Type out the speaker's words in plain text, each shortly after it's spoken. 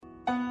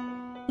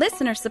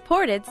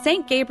Listener-supported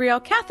St. Gabriel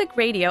Catholic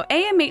Radio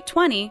AM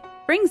 820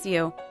 brings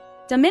you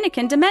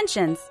Dominican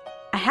Dimensions,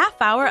 a half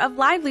hour of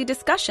lively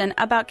discussion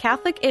about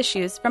Catholic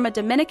issues from a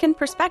Dominican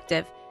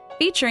perspective,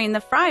 featuring the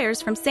friars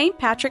from St.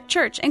 Patrick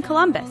Church in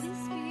Columbus.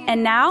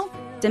 And now,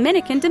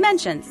 Dominican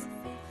Dimensions.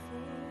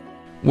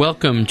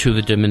 Welcome to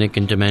the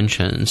Dominican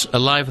Dimensions, a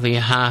lively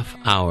half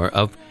hour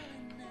of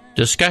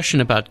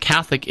discussion about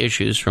Catholic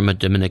issues from a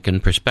Dominican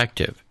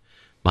perspective.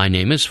 My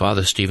name is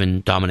Father Stephen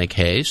Dominic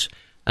Hayes,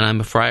 and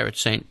I'm a friar at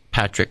St.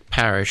 Patrick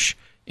Parish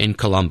in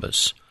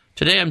Columbus.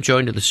 Today I'm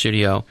joined in the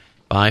studio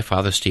by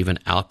Father Stephen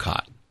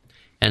Alcott.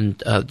 And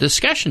the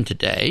discussion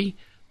today,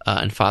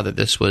 and Father,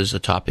 this was a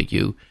topic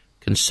you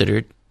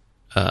considered,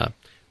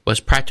 was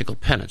practical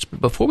penance.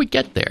 But before we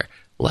get there,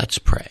 let's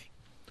pray.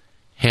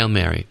 Hail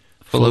Mary,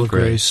 full of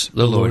grace,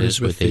 the Lord is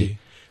with thee.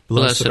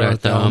 Blessed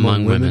art thou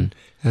among women,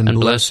 and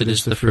blessed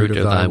is the fruit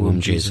of thy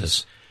womb,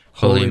 Jesus.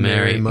 Holy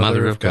Mary,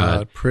 Mother of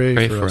God,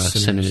 pray for us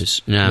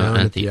sinners, now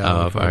and at the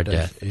hour of our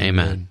death.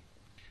 Amen.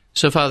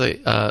 So, Father,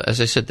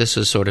 as I said, this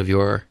is sort of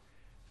your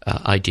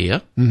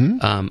idea.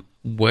 Mm-hmm.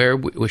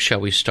 Where shall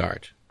we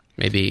start?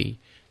 Maybe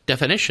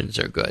definitions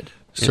are good,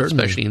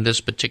 especially in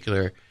this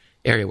particular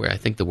area where I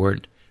think the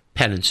word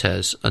penance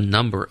has a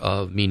number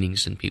of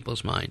meanings in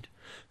people's mind.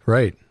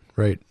 Right.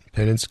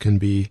 Penance can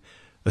be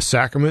a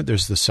sacrament.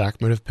 There's the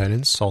sacrament of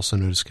penance, also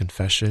known as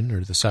confession,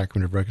 or the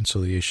sacrament of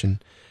reconciliation.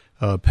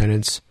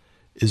 Penance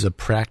is a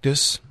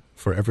practice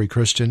for every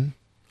Christian.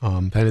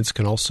 Penance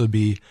can also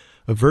be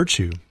a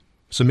virtue.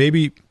 So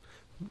maybe,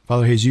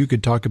 Father Hayes, you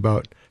could talk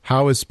about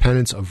how is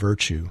penance a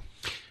virtue?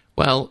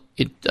 Well,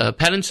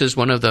 penance is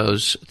one of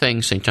those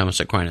things, St. Thomas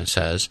Aquinas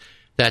says,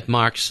 that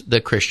marks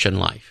the Christian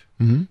life.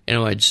 Mm-hmm. In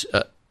other words,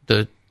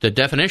 the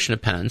definition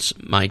of penance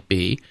might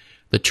be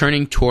the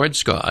turning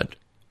towards God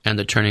and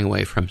the turning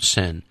away from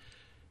sin,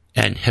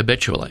 and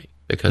habitually,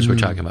 because we're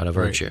talking about a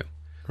virtue.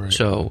 Right.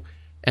 So,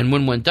 and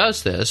when one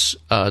does this,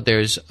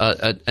 there's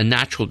a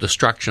natural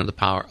destruction of the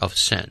power of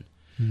sin.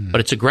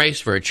 But it's a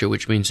grace virtue,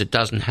 which means it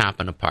doesn't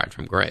happen apart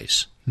from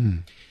grace.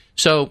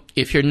 So,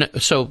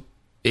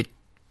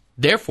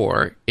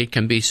 therefore, it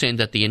can be seen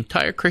that the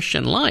entire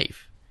Christian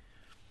life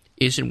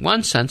is, in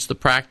one sense,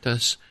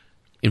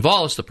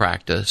 involves the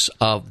practice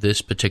of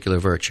this particular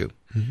virtue.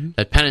 Mm-hmm.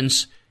 That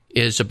penance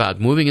is about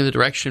moving in the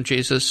direction of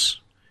Jesus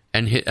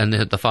and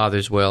the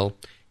Father's will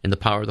in the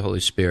power of the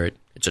Holy Spirit.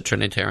 It's a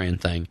Trinitarian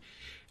thing.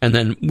 And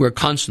then we're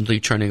constantly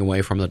turning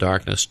away from the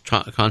darkness,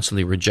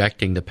 constantly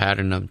rejecting the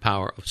pattern and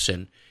power of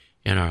sin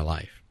in our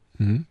life.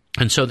 Mm-hmm.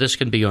 And so this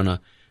can be on a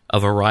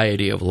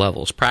variety of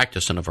levels,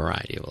 practice on a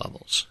variety of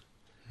levels.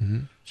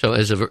 Mm-hmm. So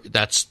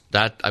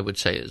that I would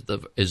say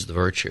is the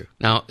virtue.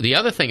 Now, the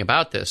other thing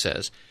about this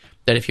is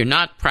that if you're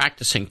not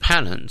practicing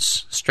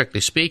penance,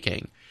 strictly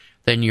speaking,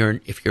 then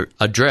if you're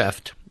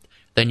adrift,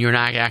 then you're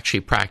not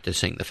actually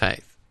practicing the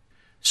faith.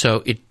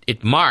 So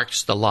it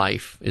marks the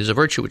life, is a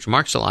virtue which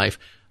marks the life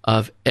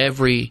of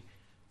every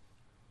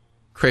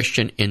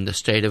Christian in the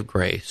state of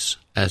grace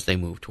as they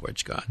move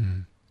towards God.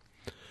 Mm.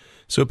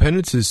 So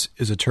penance is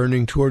a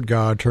turning toward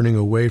God, turning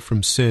away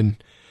from sin.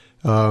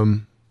 I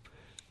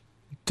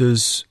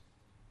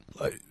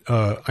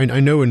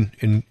know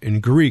in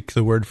Greek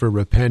the word for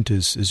repent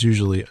is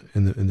usually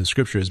in the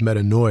scripture is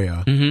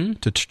metanoia, mm-hmm.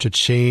 to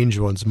change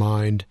one's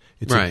mind.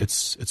 It's right.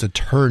 It's a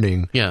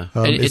turning. Yeah.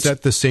 Is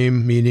that the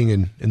same meaning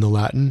in the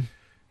Latin?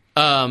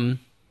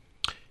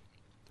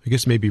 I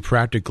guess maybe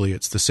practically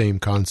it's the same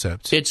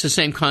concept. It's the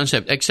same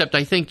concept, except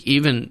I think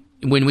even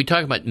when we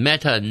talk about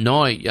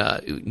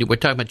metanoia, we're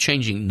talking about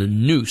changing the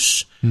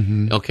nous,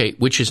 mm-hmm. okay,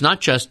 which is not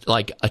just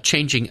like a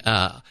changing.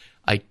 I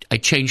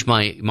change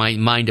my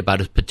mind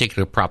about a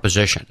particular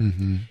proposition.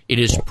 Mm-hmm. It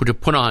is to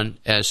put on,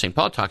 as St.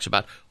 Paul talks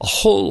about, a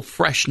whole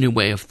fresh new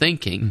way of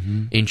thinking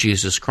mm-hmm. in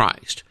Jesus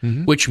Christ,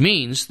 mm-hmm. which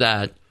means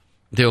that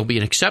there will be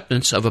an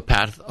acceptance of a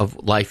path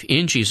of life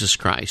in Jesus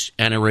Christ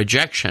and a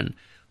rejection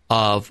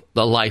of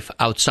the life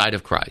outside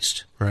of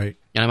Christ. Right.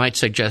 And I might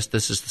suggest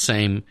this is the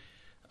same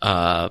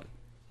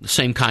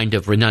kind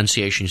of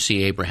renunciation you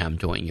see Abraham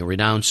doing. You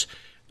renounce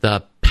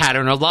the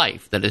pattern of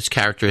life that is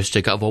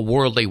characteristic of a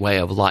worldly way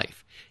of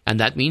life. And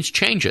that means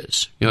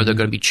changes. There are going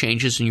to be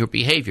changes in your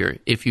behavior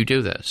if you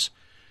do this.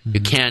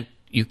 Mm-hmm.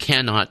 You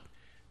cannot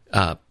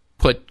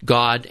put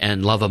God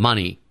and love of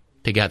money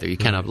together. You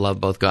cannot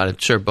love both God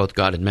and serve both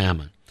God and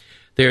mammon.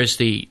 There's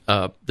the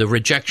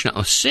rejection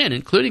of sin,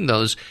 including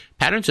those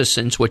patterns of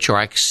sins which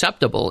are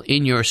acceptable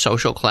in your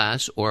social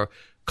class or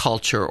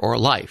culture or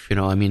life.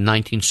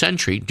 19th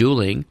century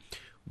dueling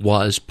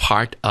was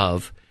part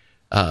of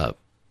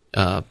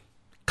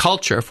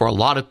culture for a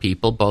lot of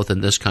people, both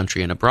in this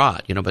country and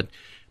abroad. But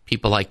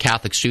people like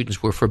Catholic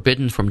students were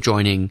forbidden from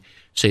joining,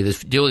 say, the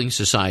dueling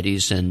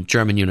societies in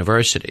German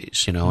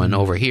universities. Mm-hmm. And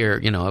over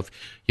here, if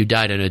you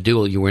died in a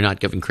duel, you were not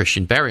given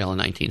Christian burial in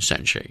the 19th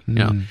century.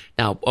 Mm-hmm.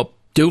 Now.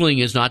 Dueling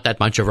is not that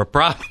much of a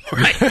problem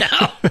right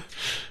now,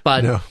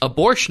 but no.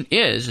 Abortion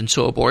is, and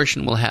so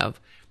abortion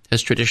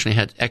has traditionally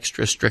had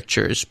extra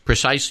strictures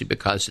precisely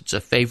because it's a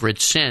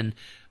favorite sin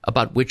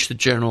about which the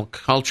general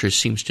culture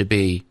seems to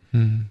be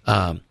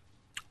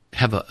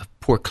have a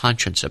poor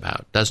conscience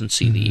about, doesn't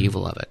see the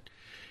evil of it.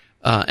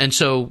 And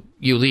so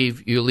you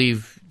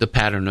leave the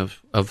pattern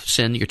of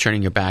sin. You're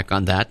turning your back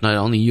on that, not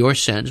only your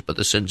sins, but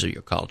the sins of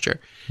your culture.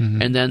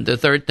 And then the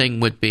third thing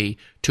would be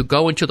to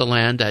go into the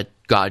land that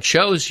God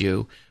shows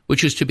you,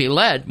 which is to be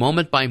led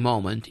moment by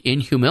moment in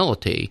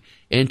humility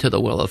into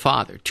the will of the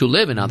Father. To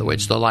live, in other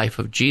words, the life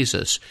of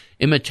Jesus,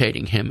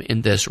 imitating him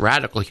in this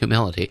radical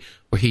humility,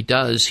 where he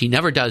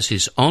never does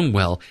his own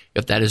will,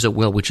 if that is a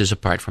will which is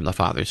apart from the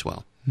Father's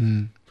will.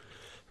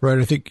 Right.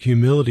 I think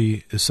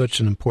humility is such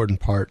an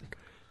important part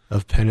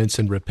of penance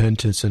and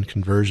repentance and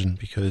conversion,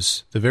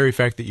 because the very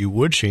fact that you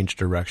would change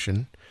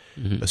direction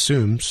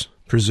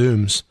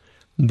presumes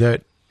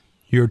that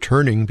you're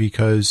turning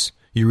because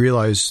you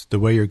realize the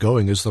way you're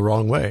going is the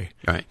wrong way.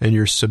 Right. And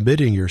you're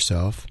submitting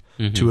yourself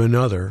to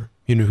another,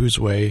 whose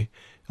way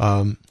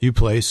you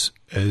place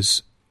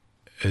as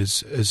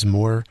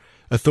more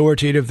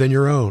authoritative than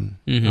your own.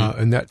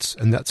 And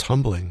that's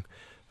humbling.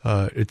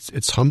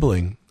 It's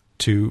humbling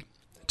to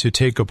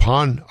take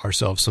upon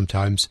ourselves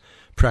sometimes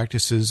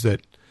practices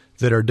that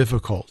are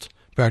difficult,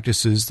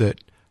 practices that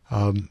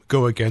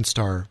go against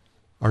our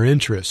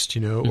interest,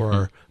 or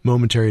our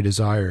momentary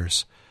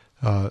desires.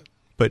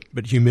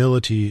 But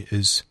humility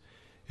is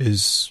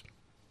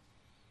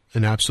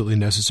an absolutely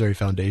necessary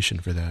foundation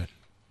for that.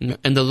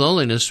 And the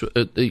lowliness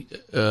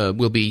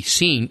will be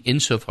seen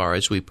insofar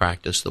as we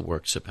practice the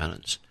works of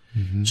penance.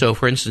 So,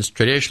 for instance,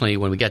 traditionally,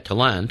 when we get to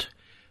Lent,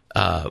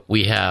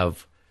 we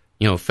have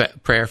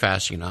prayer,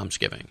 fasting, and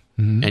almsgiving,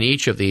 and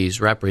each of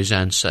these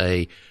represents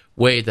a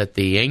way that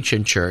the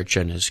ancient church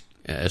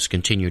has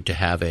continued to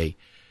have a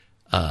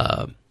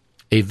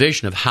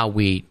vision of how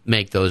we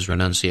make those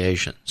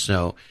renunciations.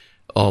 So,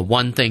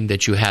 one thing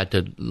that you had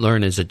to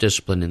learn as a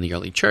discipline in the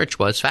early church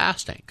was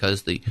fasting,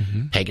 because the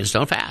pagans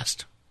don't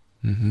fast.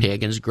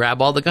 Pagans grab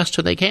all the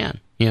gusto they can.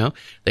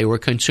 They were a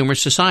consumer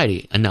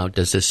society. And now,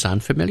 does this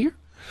sound familiar?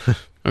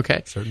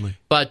 Okay, certainly.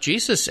 But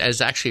Jesus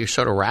is actually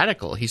sort of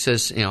radical. He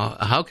says,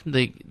 how can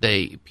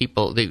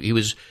he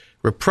was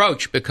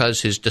reproached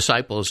because his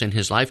disciples in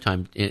his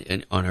lifetime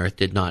on earth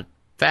did not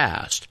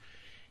fast.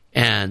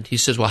 And he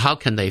says, well, how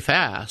can they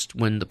fast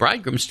when the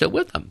bridegroom's still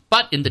with them?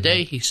 But in the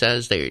day, he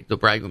says, the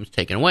bridegroom's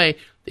taken away,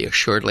 they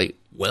assuredly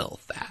will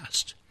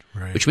fast.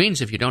 Right. Which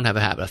means if you don't have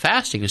a habit of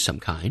fasting of some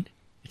kind,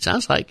 it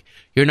sounds like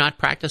you're not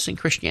practicing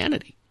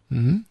Christianity.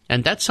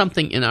 And that's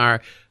something in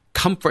our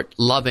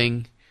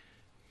comfort-loving,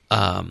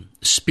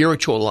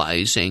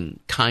 spiritualizing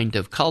kind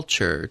of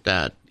culture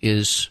that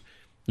is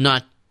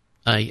not,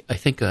 I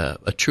think, a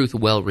truth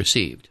well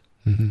received.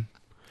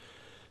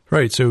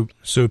 Right. So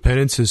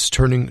penance is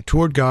turning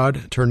toward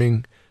God,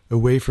 turning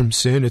away from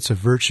sin. It's a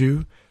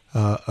virtue,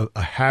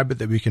 a habit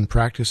that we can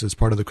practice as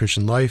part of the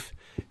Christian life.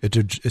 It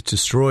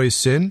destroys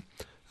sin.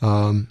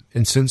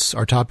 And since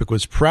our topic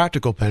was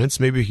practical penance,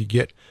 maybe we could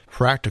get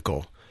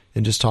practical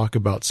and just talk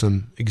about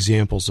some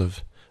examples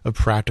of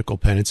practical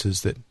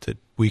penances that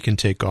we can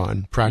take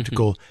on,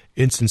 practical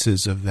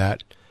instances of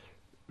that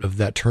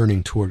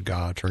turning toward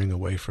God, turning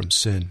away from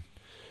sin.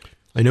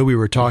 I know we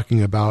were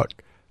talking about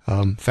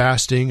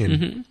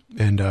fasting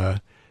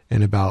and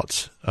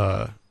about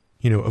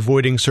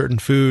avoiding certain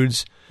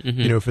foods,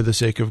 for the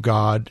sake of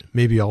God,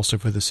 maybe also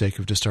for the sake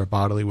of just our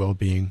bodily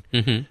well-being.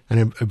 And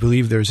I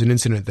believe there's an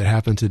incident that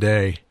happened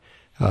today.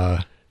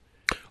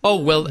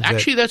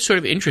 Actually, that's sort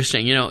of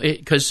interesting,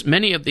 because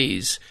many of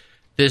these,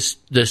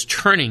 this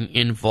turning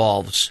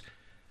involves,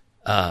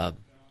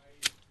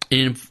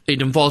 it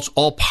involves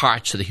all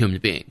parts of the human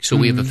being. So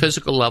we have a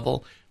physical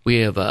level. We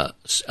have on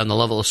the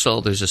level of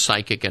soul, there's a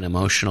psychic and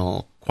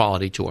emotional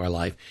quality to our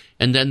life,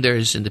 and then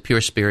there's in the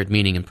pure spirit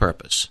meaning and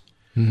purpose.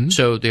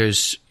 So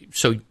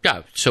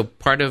so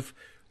part of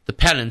the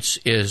penance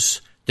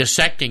is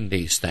dissecting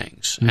these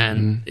things,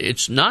 and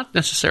it's not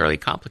necessarily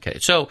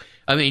complicated. So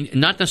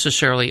not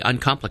necessarily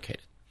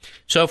uncomplicated.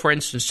 So, for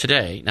instance,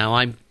 today, now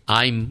I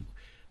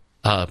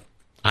have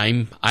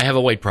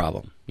a weight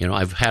problem.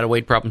 I've had a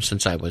weight problem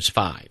since I was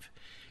 5,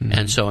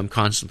 and so I'm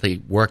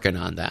constantly working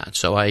on that.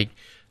 So I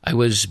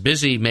was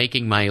busy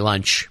making my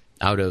lunch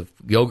out of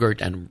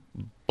yogurt and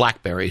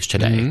blackberries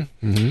today,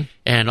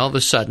 and all of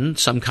a sudden,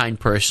 some kind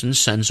person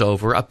sends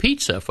over a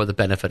pizza for the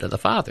benefit of the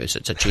fathers.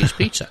 It's a cheese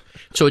pizza,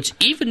 so it's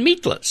even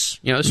meatless.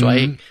 So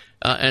I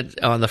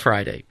on the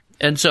Friday,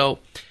 and so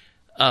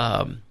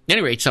at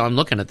any rate, so I'm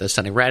looking at this,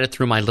 and I ran it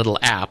through my little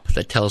app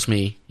that tells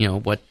me,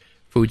 what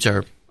foods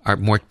are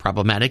more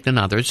problematic than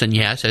others. And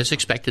yes, as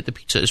expected, the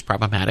pizza is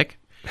problematic.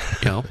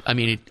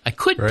 I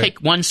could take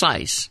one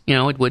slice.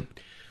 It would.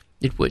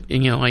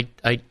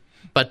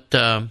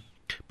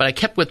 But I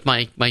kept with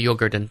my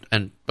yogurt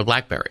and the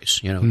blackberries,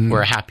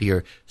 for a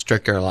happier,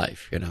 stricter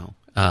life,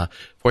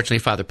 Fortunately,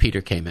 Father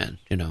Peter came in,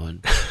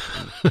 and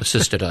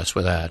assisted us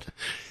with that.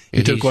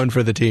 He took one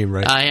for the team,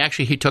 right?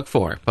 He took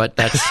 4, but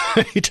that's...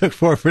 He took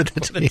 4 for the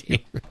team.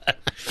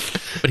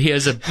 But he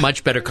has a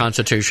much better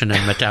constitution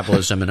and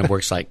metabolism, and it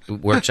works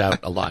out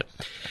a lot.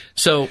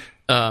 So,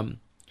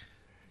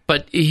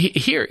 but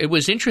here, it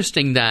was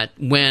interesting that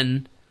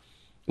when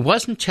it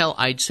wasn't until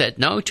I'd said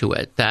no to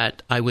it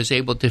that I was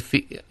able to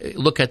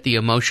look at the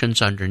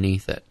emotions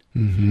underneath it.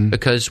 Mm-hmm.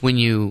 Because when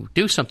you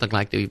do something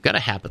like that, you've got a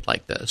habit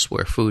like this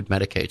where food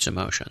medicates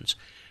emotions,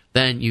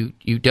 then you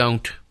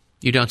don't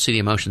see the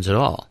emotions at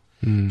all.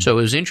 Mm. So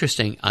it was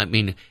interesting. I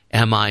mean,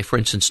 am I, for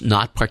instance,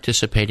 not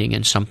participating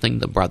in something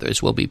the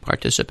brothers will be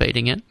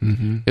participating in?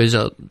 Mm-hmm. There's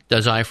a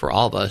desire for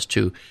all of us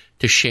to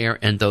share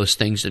in those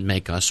things that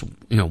make us,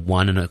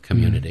 one in a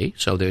community. Mm-hmm.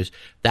 So there's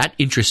that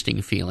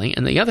interesting feeling.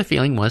 And the other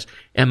feeling was,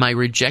 am I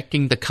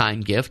rejecting the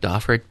kind gift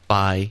offered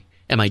by,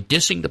 am I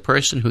dissing the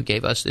person who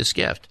gave us this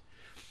gift?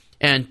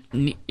 And,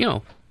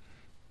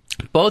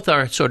 both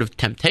are sort of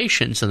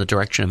temptations in the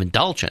direction of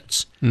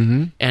indulgence.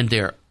 Mm-hmm. And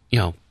they're,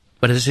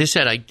 but as I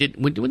said,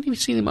 we didn't even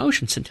see the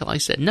emotions until I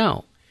said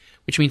no,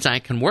 which means I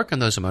can work on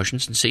those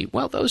emotions and see,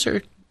 well, those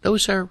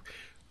are,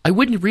 I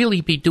wouldn't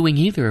really be doing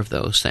either of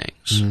those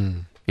things,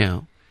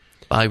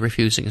 by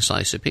refusing a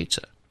slice of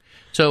pizza.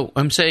 So what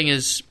I'm saying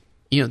is,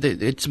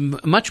 it's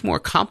much more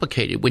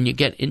complicated when you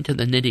get into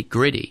the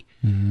nitty-gritty.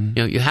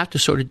 Mm-hmm. You have to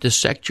sort of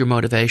dissect your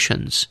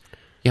motivations.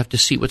 You have to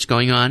see what's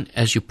going on.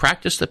 As you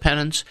practice the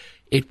penance,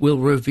 it will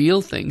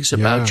reveal things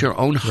about your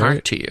own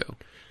heart to you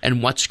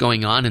and what's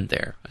going on in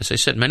there. As I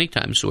said many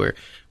times, where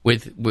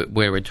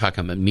we're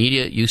talking about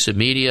use of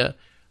media,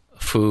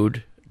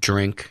 food,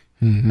 drink,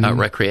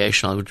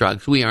 recreational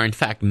drugs, we are in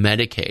fact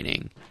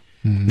medicating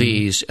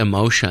these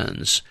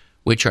emotions,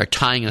 which are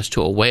tying us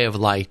to a way of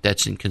life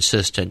that's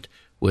inconsistent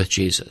with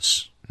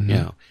Jesus,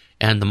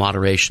 and the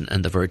moderation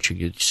and the virtue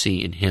you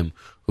see in him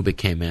who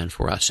became man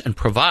for us and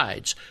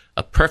provides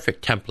a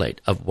perfect template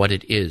of what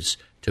it is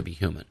to be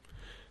human.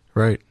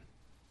 Right.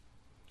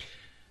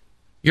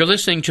 You're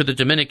listening to the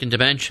Dominican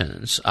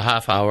Dimensions, a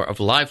half hour of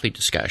lively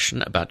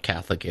discussion about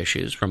Catholic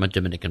issues from a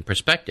Dominican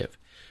perspective.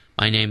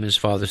 My name is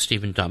Father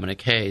Stephen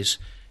Dominic Hayes,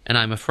 and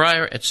I'm a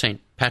friar at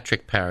St.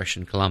 Patrick Parish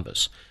in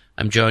Columbus.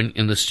 I'm joined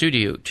in the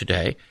studio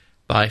today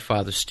by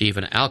Father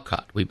Stephen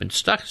Alcott. We've been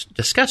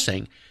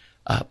discussing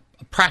a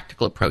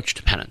practical approach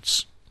to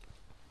penance.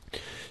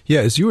 Yeah,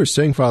 as you were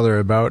saying, Father,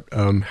 about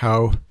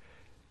how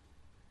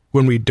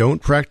when we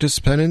don't practice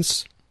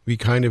penance, we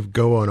kind of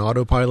go on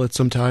autopilot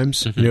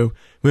sometimes. Mm-hmm.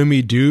 When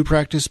we do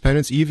practice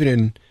penance, even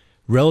in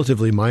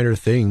relatively minor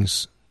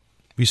things,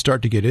 we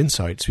start to get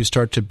insights. We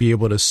start to be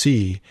able to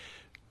see,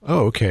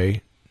 oh,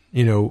 okay,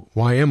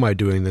 why am I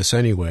doing this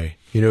anyway?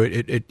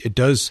 It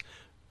does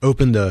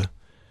open the,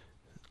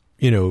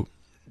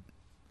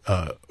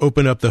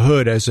 open up the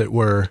hood, as it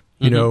were,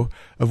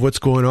 of what's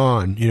going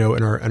on, in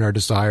our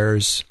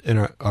desires, in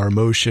our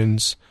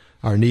emotions,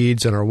 our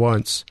needs, and our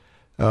wants.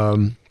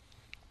 I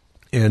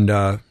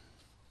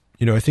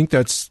think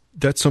that's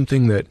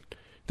something that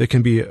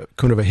can be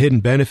kind of a hidden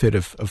benefit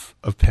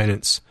of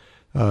penance.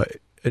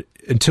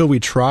 Until we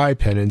try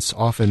penance,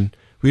 often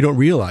we don't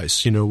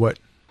realize,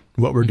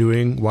 what we're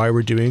doing, why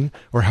we're doing,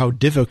 or how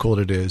difficult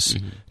it is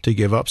to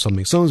give up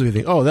something. Sometimes we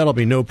think, oh, that'll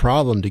be no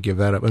problem to give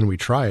that up, and we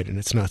try it, and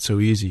it's not so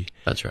easy.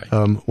 That's right.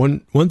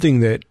 One thing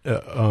that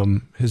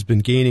has been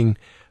gaining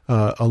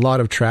a lot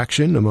of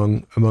traction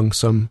among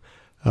some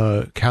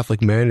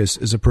Catholic men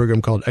is a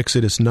program called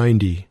Exodus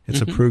 90.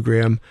 It's a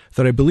program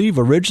that I believe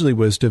originally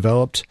was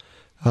developed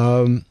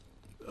for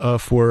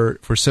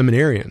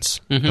seminarians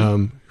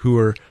who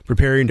are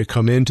preparing to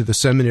come into the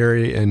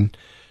seminary and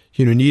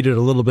needed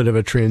a little bit of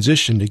a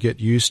transition to get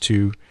used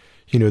to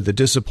the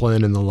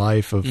discipline and the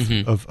life of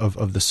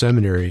the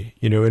seminary.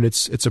 And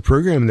it's a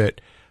program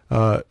that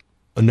a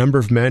number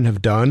of men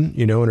have done,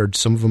 and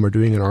some of them are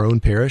doing in our own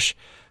parish,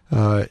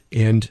 but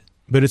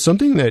it's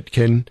something that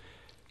can.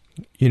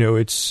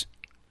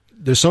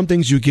 There's some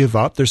things you give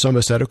up. There's some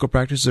ascetical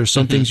practices. There's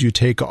some things you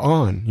take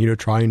on,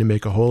 trying to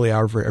make a holy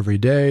hour for every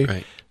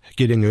day,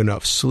 getting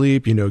enough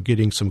sleep,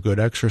 getting some good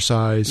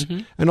exercise,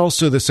 and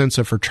also the sense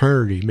of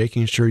fraternity,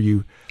 making sure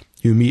you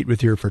meet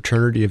with your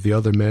fraternity of the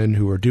other men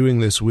who are doing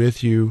this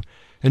with you,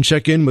 and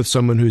check in with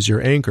someone who's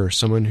your anchor,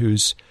 someone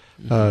who's,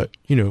 who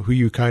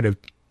you kind of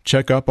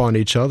check up on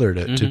each other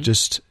to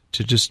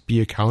just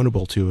be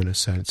accountable to, in a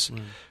sense.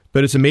 Right.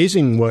 But it's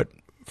amazing what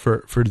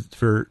for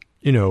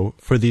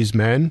these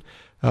men,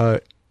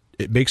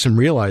 it makes them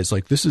realize,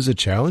 like, this is a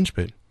challenge,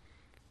 but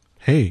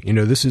hey,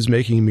 this is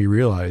making me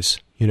realize,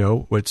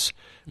 what's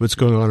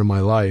going on in my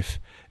life.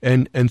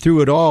 And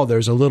through it all,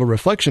 there's a little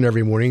reflection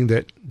every morning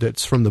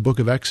that's from the book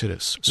of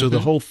Exodus. So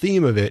the whole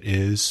theme of it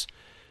is,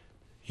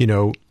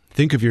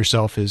 think of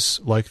yourself as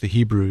like the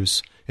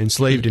Hebrews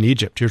enslaved in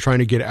Egypt. You're trying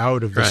to get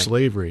out of the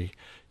slavery,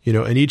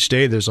 and each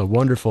day there's a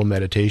wonderful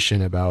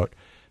meditation about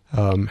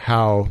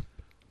how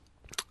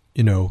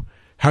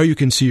you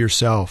can see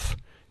yourself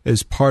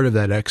as part of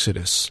that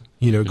exodus,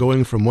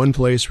 going from one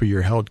place where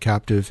you're held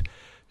captive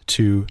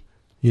to,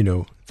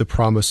 the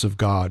promise of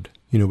God,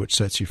 which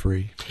sets you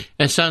free.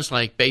 It sounds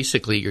like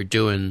basically you're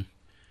doing,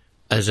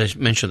 as I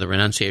mentioned, the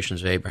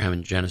renunciations of Abraham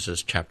in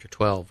Genesis chapter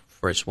 12,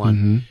 verse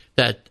 1,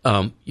 that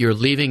you're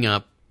leaving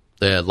up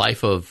the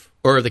life of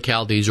Ur of the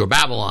Chaldees or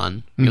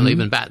Babylon. You're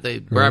leaving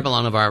the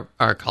Babylon of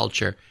our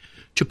culture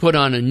to put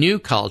on a new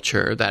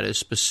culture that is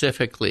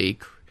specifically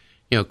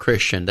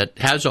Christian that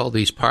has all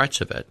these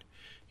parts of it,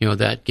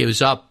 that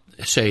gives up,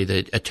 say,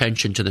 the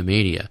attention to the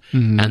media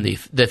and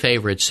the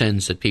favorite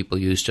sins that people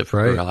use to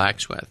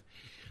relax with.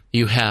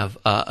 You have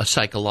a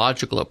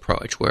psychological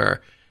approach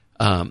where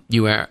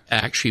you are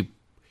actually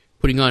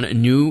putting on a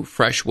new,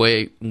 fresh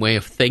way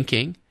of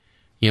thinking.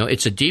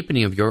 It's a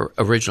deepening of your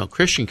original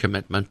Christian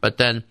commitment, but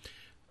then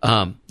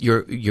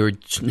you're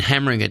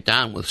hammering it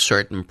down with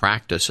certain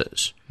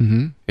practices,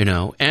 and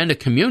a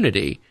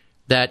community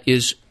that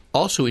is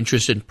also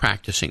interested in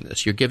practicing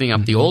this. You're giving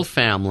up the old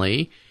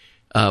family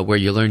where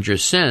you learned your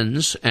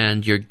sins,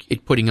 and you're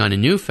putting on a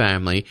new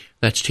family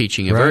that's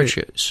teaching you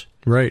virtues.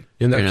 Right.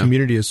 And that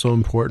community is so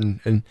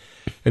important.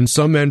 And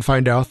some men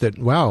find out that,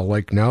 wow,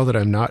 like now that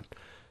I'm not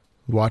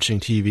watching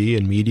TV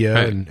and media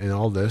and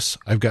all this,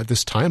 I've got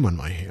this time on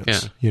my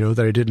hands, that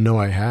I didn't know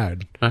I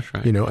had. That's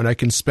right. And I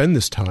can spend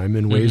this time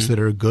in ways that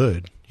are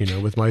good,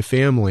 with my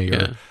family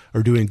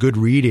or doing good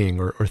reading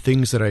or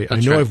things that I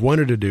know I've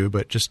wanted to do,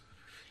 but just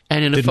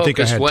and in didn't a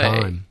focused way.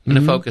 Time. In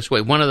a focused way.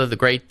 One of the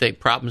great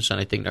problems,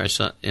 I think,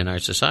 in our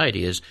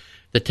society is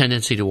the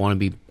tendency to want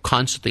to be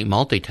constantly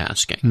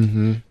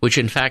multitasking, which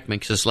in fact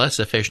makes us less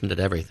efficient at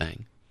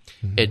everything.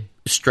 It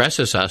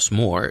stresses us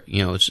more.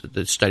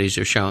 The studies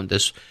have shown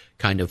this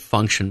kind of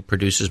function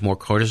produces more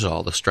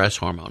cortisol, the stress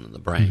hormone in the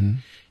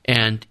brain.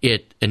 And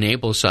it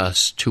enables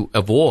us to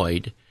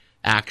avoid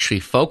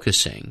actually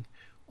focusing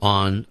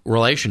on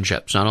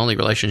relationships, not only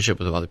relationship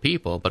with other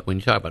people, but when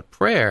you talk about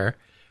prayer,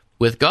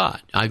 with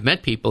God. I've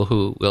met people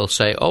who will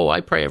say, "Oh, I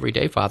pray every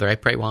day, Father. I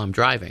pray while I'm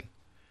driving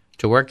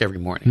to work every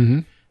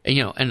morning."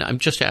 And I'm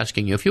just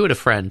asking you, if you had a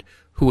friend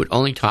who would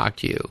only talk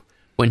to you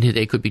when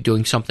they could be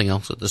doing something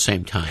else at the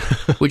same time,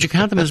 would you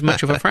count them as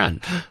much of a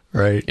friend?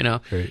 Right.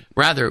 Right.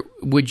 Rather,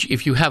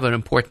 if you have an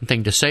important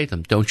thing to say to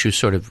them, don't you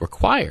sort of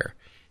require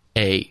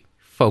a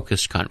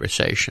focused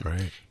conversation?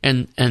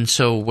 Right. And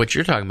so what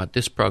you're talking about,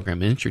 this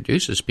program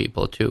introduces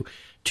people to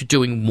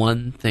doing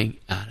one thing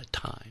at a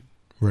time.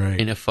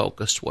 Right. In a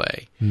focused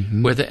way,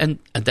 and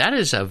that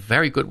is a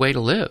very good way to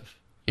live.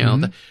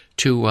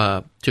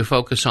 To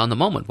focus on the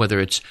moment, whether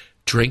it's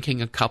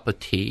drinking a cup of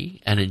tea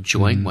and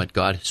enjoying what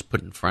God has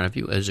put in front of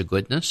you as a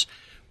goodness,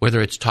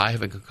 whether it's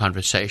having a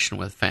conversation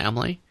with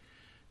family,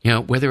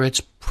 whether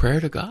it's prayer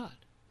to God,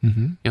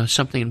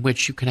 something in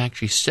which you can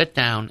actually sit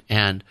down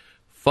and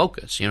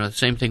focus. The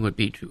same thing would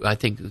be, I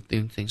think,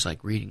 things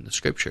like reading the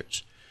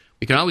scriptures.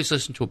 We can always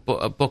listen to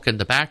a book in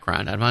the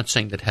background. I'm not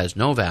saying that has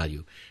no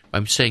value.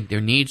 I'm saying there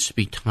needs to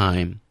be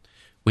time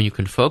when you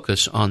can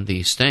focus on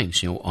these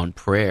things, on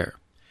prayer,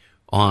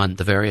 on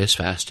the various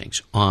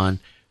fastings, on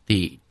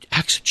the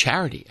acts of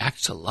charity,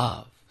 acts of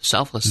love,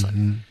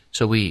 selflessly.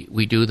 So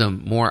we do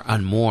them more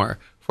and more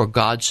for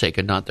God's sake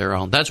and not their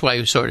own. That's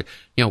why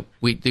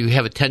we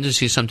have a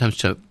tendency sometimes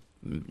to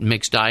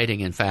mix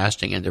dieting and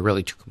fasting, and they're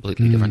really two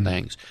completely different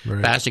things.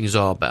 Right. Dieting is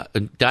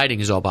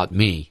all about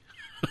me.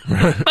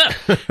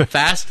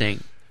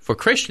 Fasting, for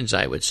Christians,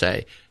 I would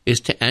say, is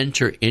to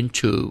enter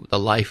into the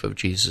life of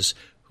Jesus,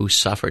 who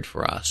suffered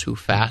for us, who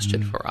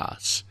fasted for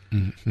us,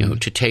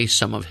 to taste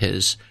some of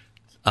his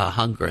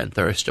hunger and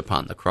thirst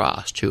upon the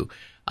cross, to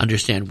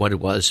understand what it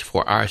was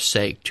for our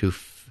sake to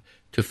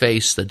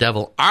face the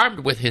devil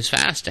armed with his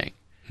fasting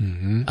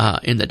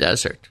in the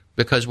desert,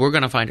 because we're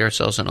going to find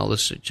ourselves in all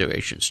those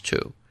situations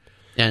too.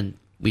 And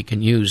we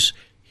can use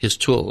his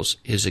tools,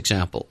 his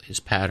example, his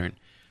pattern,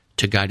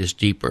 to guide us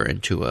deeper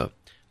into a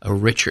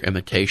richer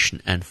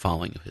imitation and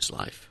following of his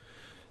life.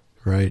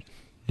 Right.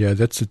 Yeah,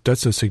 that's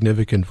a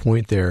significant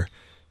point there.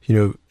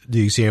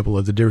 The example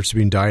of the difference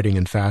between dieting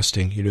and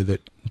fasting,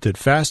 that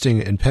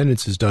fasting and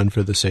penance is done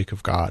for the sake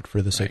of God,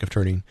 for the sake of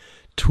turning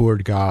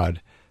toward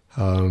God.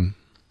 I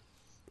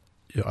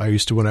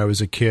used to, when I was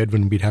a kid,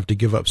 when we'd have to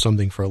give up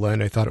something for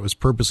Lent, I thought it was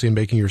purposely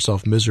making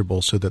yourself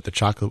miserable so that the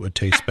chocolate would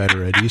taste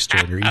better at Easter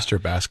in your Easter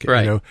basket.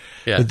 Right.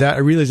 But that I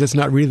realized that's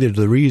not really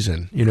the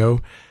reason.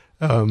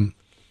 I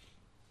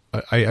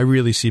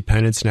really see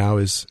penance now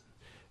as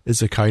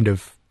a kind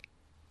of,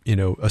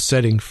 a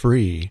setting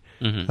free,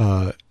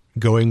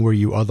 going where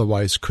you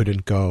otherwise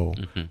couldn't go,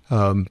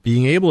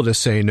 being able to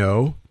say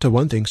no to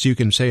one thing so you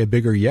can say a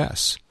bigger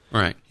yes.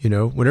 Right.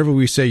 Whenever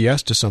we say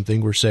yes to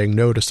something, we're saying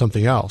no to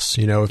something else.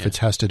 If it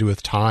has to do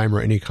with time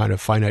or any kind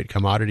of finite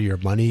commodity or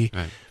money.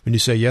 Right. When you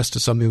say yes to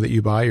something that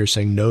you buy, you're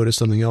saying no to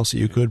something else that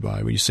you could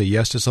buy. When you say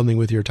yes to something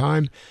with your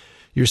time,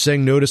 you're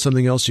saying no to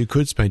something else you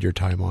could spend your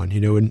time on.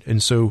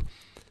 And so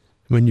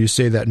when you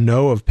say that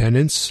no of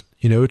penance,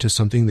 to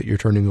something that you're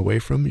turning away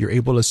from, you're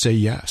able to say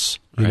yes.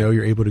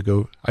 You're able to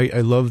go.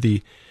 I love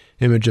the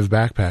image of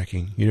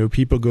backpacking.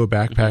 People go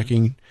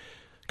backpacking,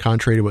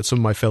 contrary to what some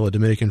of my fellow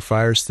Dominican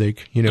friars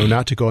think,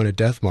 not to go on a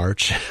death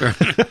march,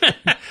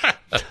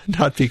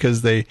 not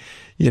because they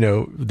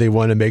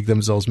want to make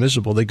themselves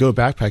miserable. They go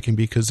backpacking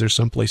because there's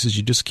some places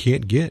you just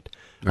can't get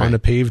on a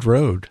paved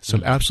road.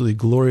 Some absolutely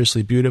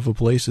gloriously beautiful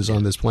places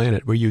on this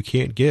planet where you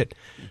can't get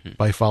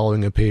by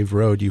following a paved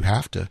road. You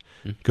have to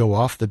go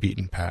off the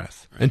beaten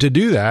path. And to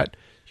do that,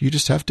 you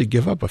just have to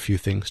give up a few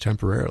things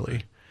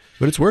temporarily.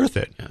 But it's worth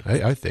it,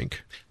 I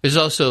think. There's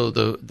also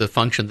the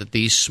function that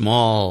these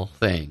small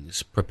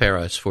things prepare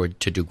us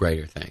to do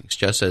greater things.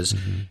 Just as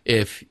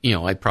if,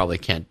 I probably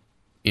can't,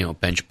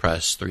 bench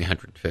press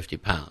 350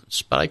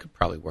 pounds, but I could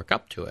probably work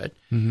up to it.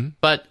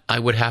 But I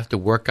would have to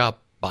work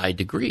up by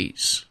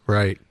degrees.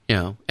 Right.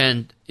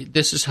 And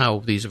this is how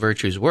these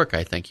virtues work,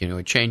 I think,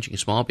 changing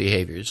small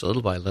behaviors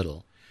little by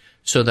little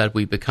so that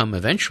we become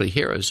eventually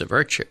heroes of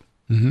virtue,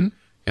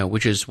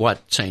 which is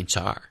what saints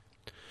are.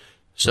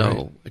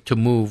 So to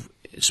move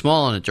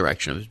small in a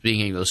direction of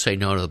being able to say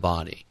no to the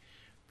body.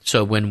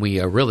 So when we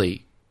are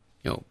really,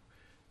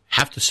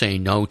 have to say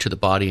no to the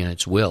body and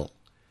its will,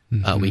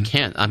 we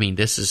can't. I mean,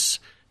 this is,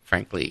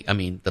 frankly,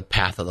 the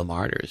path of the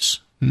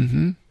martyrs.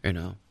 Grace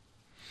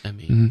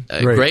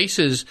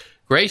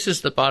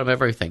is the bottom of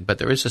everything, but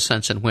there is a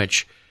sense in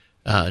which,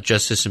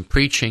 just as in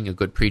preaching, a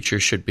good preacher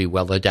should be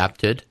well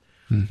adapted.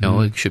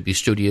 It should be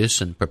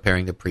studious in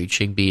preparing the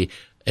preaching, be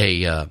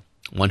a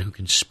one who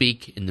can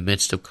speak in the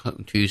midst of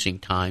confusing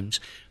times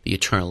the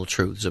eternal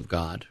truths of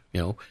God,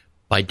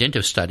 by dint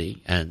of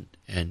study and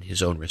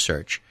his own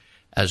research,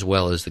 as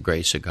well as the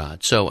grace of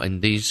God. So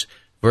in these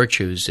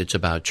virtues, it's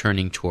about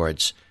turning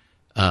towards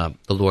the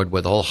Lord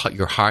with all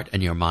your heart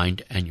and your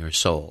mind and your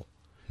soul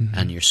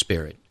and your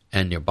spirit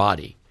and your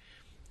body,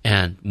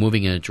 and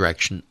moving in a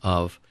direction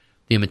of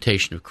the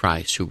imitation of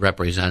Christ, who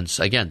represents,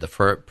 again,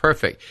 the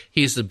perfect.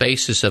 He's the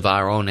basis of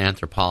our own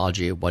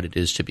anthropology of what it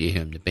is to be a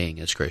human being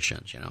as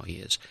Christians.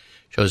 He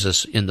shows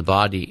us in the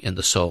body, in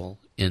the soul,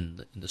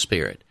 in the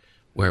spirit,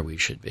 where we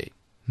should be,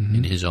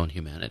 in his own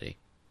humanity.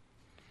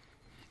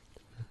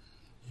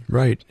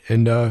 Right.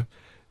 And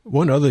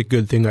one other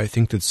good thing I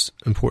think that's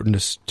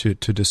important to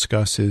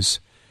discuss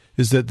is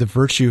that the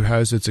virtue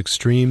has its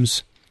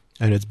extremes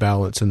and its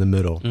balance in the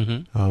middle.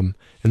 And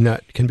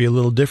that can be a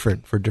little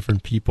different for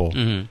different people.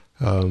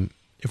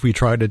 If we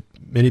try to,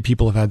 many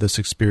people have had this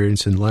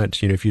experience in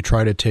Lent, if you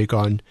try to take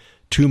on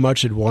too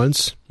much at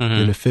once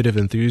in a fit of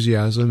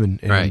enthusiasm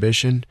and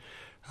ambition,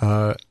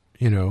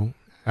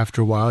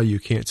 after a while you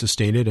can't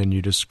sustain it and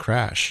you just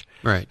crash.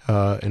 Right.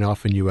 And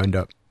often you end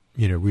up,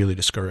 really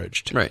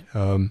discouraged. Right.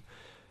 On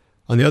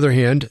the other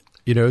hand,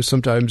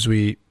 sometimes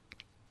we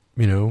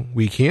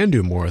can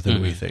do more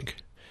than we think.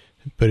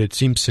 But it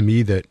seems to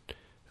me that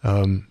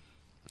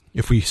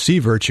if we see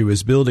virtue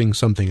as building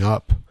something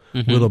up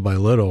little by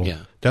little,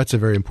 that's a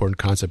very important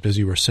concept, as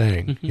you were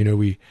saying.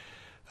 We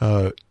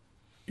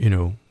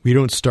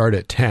don't start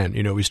at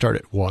 10. We start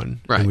at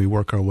 1, and we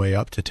work our way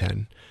up to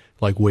 10,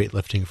 like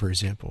weightlifting, for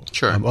example.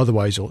 Sure.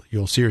 Otherwise,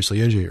 you'll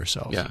seriously injure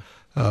yourself. Yeah.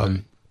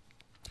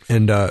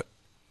 And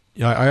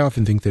I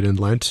often think that in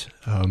Lent,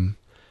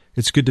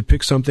 it's good to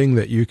pick something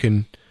that you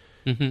can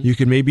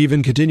maybe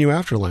even continue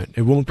after Lent.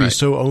 It won't be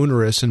so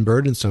onerous and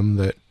burdensome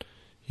that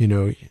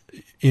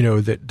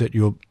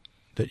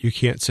that you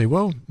can't say,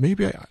 well,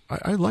 maybe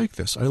I like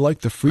this. I like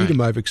the freedom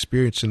I've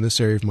experienced in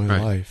this area of my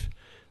life.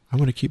 I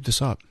want to keep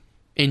this up.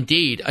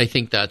 Indeed, I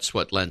think that's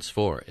what Lent's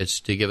for. It's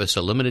to give us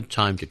a limited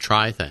time to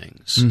try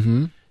things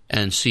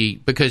and see,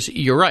 because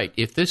you're right,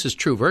 if this is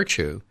true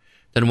virtue,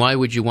 then why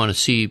would you want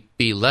to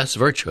be less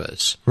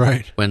virtuous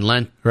when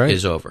Lent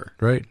is over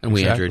and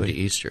we enter into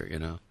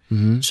Easter,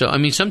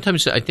 So,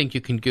 sometimes I think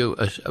you can do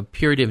a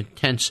period of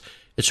intense,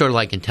 it's sort of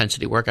like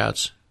intensity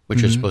workouts,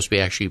 which are supposed to be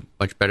actually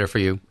much better for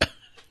you.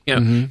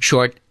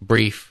 Short,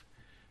 brief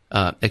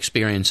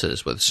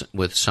experiences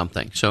with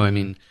something. So,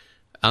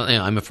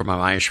 I'm from an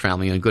Irish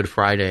family. On Good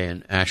Friday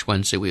and Ash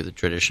Wednesday, we have the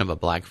tradition of a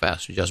black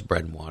fast with just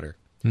bread and water.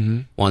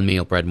 One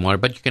meal, bread and water.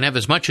 But you can have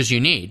as much as you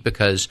need,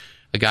 because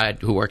a guy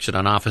who works at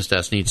an office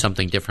desk needs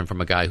something different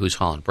from a guy who's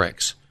hauling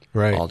bricks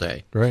all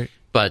day. Right.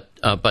 But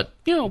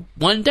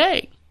one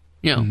day,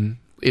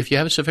 if you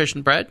have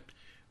sufficient bread,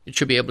 it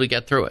should be able to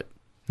get through it.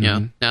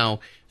 Now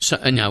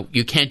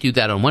you can't do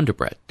that on Wonder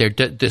Bread.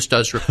 This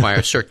does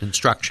require certain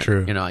instruction.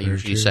 True. I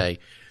usually say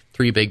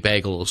 3 big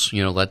bagels.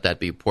 Let that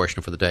be a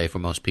portion for the day for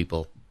most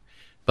people.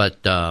 But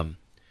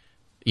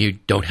you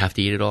don't have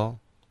to eat it all,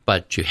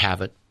 but you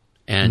have it,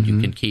 and you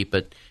can keep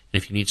it.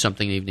 And if you need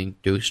something in the evening,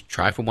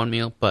 try for one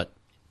meal, but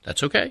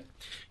that's okay.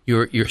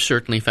 You're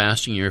certainly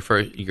fasting. You're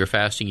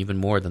fasting even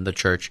more than the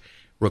Church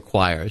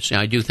requires. And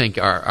I do think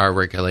our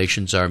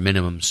regulations are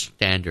minimum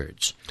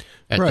standards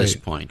at this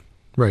point.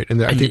 Right,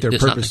 and I think their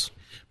purpose.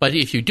 But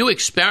if you do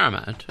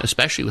experiment,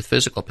 especially with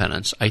physical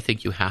penance, I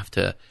think you have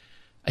to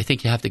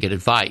get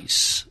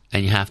advice,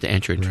 and you have to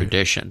enter in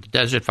tradition. The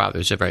Desert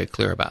Fathers are very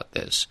clear about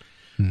this.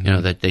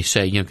 That they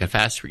say you can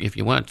fast if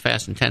you want to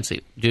fast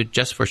intensely, do it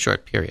just for a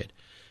short period,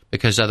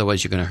 because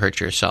otherwise you're going to hurt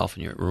yourself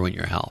and ruin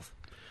your health.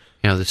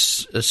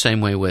 The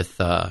same way with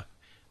I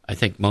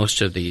think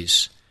most of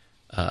these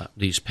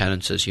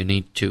penances, you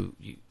need to,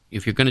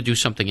 if you're going to do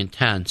something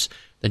intense,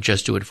 then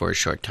just do it for a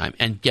short time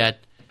and get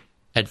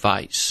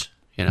advice.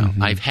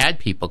 I've had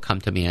people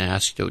come to me and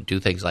ask to do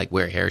things like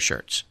wear hair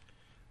shirts.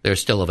 They're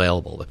still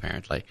available,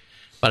 apparently.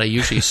 But I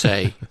usually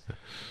say,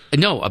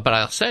 no, but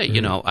I'll say,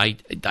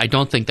 I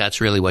don't think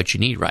that's really what you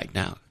need right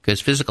now, because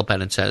physical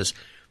penance says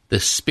the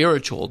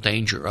spiritual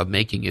danger of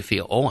making you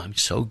feel, oh, I'm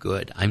so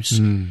good. I'm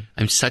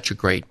such a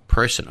great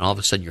person. And all of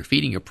a sudden you're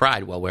feeding your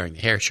pride while wearing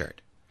the hair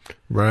shirt.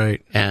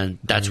 Right. And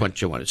that's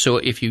what you want. So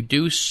if you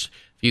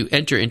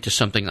enter into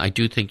something, I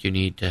do think you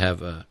need to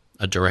have a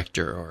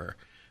director or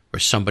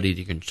somebody that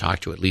you can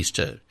talk to, at least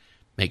to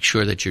make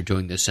sure that you're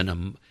doing this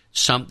in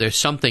there's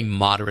something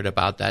moderate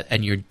about that,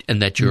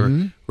 and that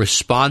you're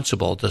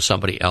responsible to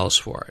somebody else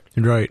for it.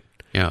 Right.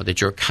 That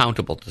you're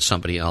accountable to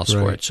somebody else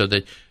for it, so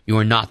that you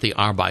are not the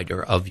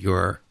arbiter of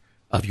your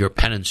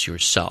penance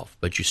yourself,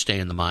 but you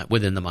stay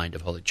within the mind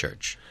of Holy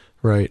Church.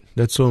 Right.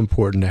 That's so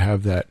important to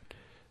have that.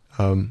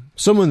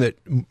 Someone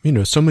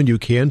you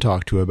can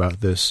talk to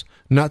about this,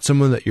 not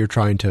someone that you're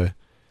trying to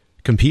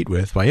compete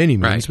with by any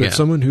means, but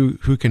someone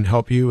who can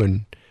help you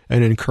and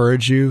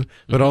encourage you,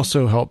 but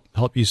also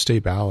help you stay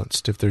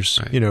balanced. If there's,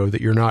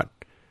 that you're not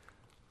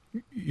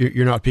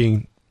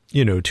being,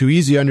 too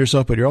easy on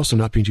yourself, but you're also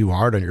not being too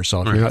hard on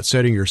yourself. Right. You're not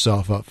setting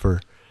yourself up for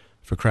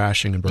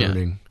crashing and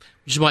burning. Yeah.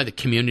 Which is why the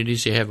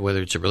communities you have,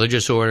 whether it's a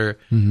religious order,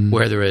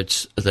 whether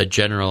it's the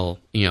general,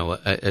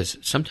 as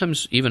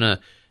sometimes even an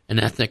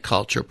ethnic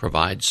culture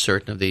provides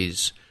certain of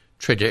these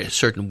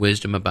certain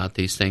wisdom about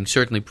these things.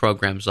 Certainly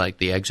programs like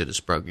the Exodus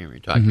program you're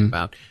talking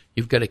about,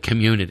 you've got a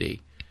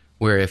community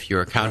where if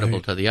you're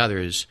accountable to the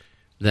others,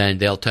 then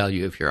they'll tell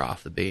you if you're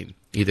off the beam,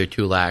 either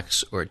too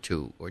lax or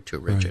too rigid.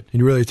 Right.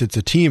 And really, it's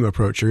a team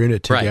approach. You're in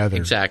it together. Right,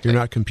 exactly. You're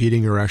not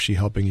competing or actually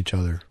helping each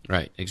other.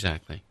 Right,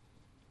 exactly.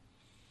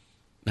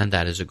 And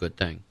that is a good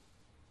thing.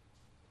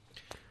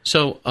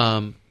 So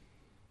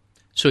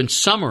in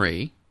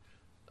summary,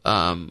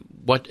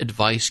 what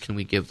advice can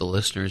we give the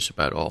listeners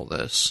about all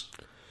this?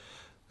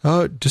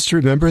 Just to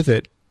remember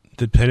that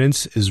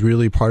penance is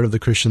really part of the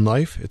Christian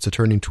life. It's a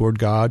turning toward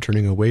God,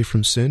 turning away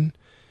from sin.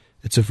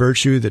 It's a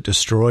virtue that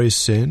destroys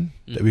sin,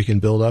 that we can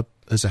build up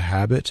as a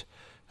habit.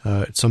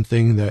 It's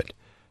something that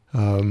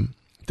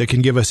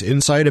can give us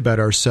insight about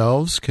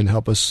ourselves, can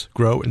help us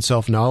grow in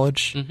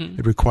self-knowledge.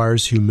 It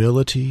requires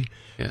humility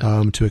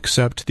to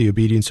accept the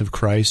obedience of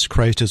Christ.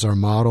 Christ is our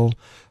model.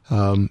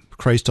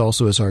 Christ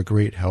also is our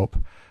great help.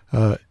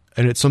 And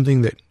it's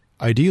something that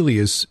ideally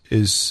is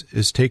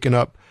taken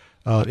up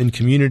in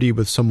community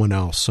with someone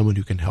else, someone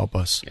who can help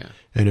us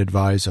and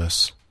advise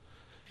us.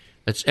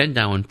 Let's end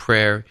now in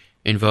prayer,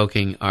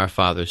 invoking our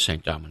Father,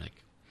 St. Dominic.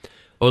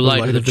 O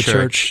light of the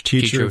Church,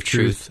 teacher of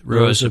truth,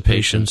 rose of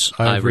patience,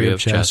 ivory of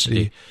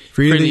chastity,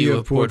 freely you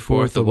have poured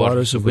forth the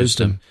waters of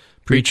wisdom.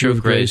 Preacher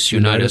of grace,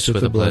 unite us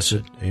with the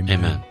blessed.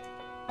 Amen.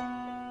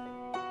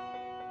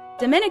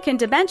 Dominican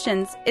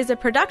Dimensions is a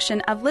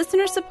production of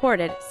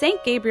listener-supported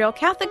St. Gabriel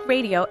Catholic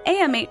Radio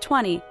AM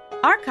 820.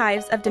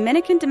 Archives of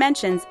Dominican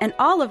Dimensions and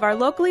all of our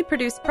locally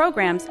produced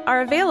programs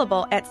are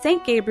available at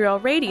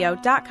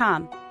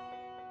stgabrielradio.com.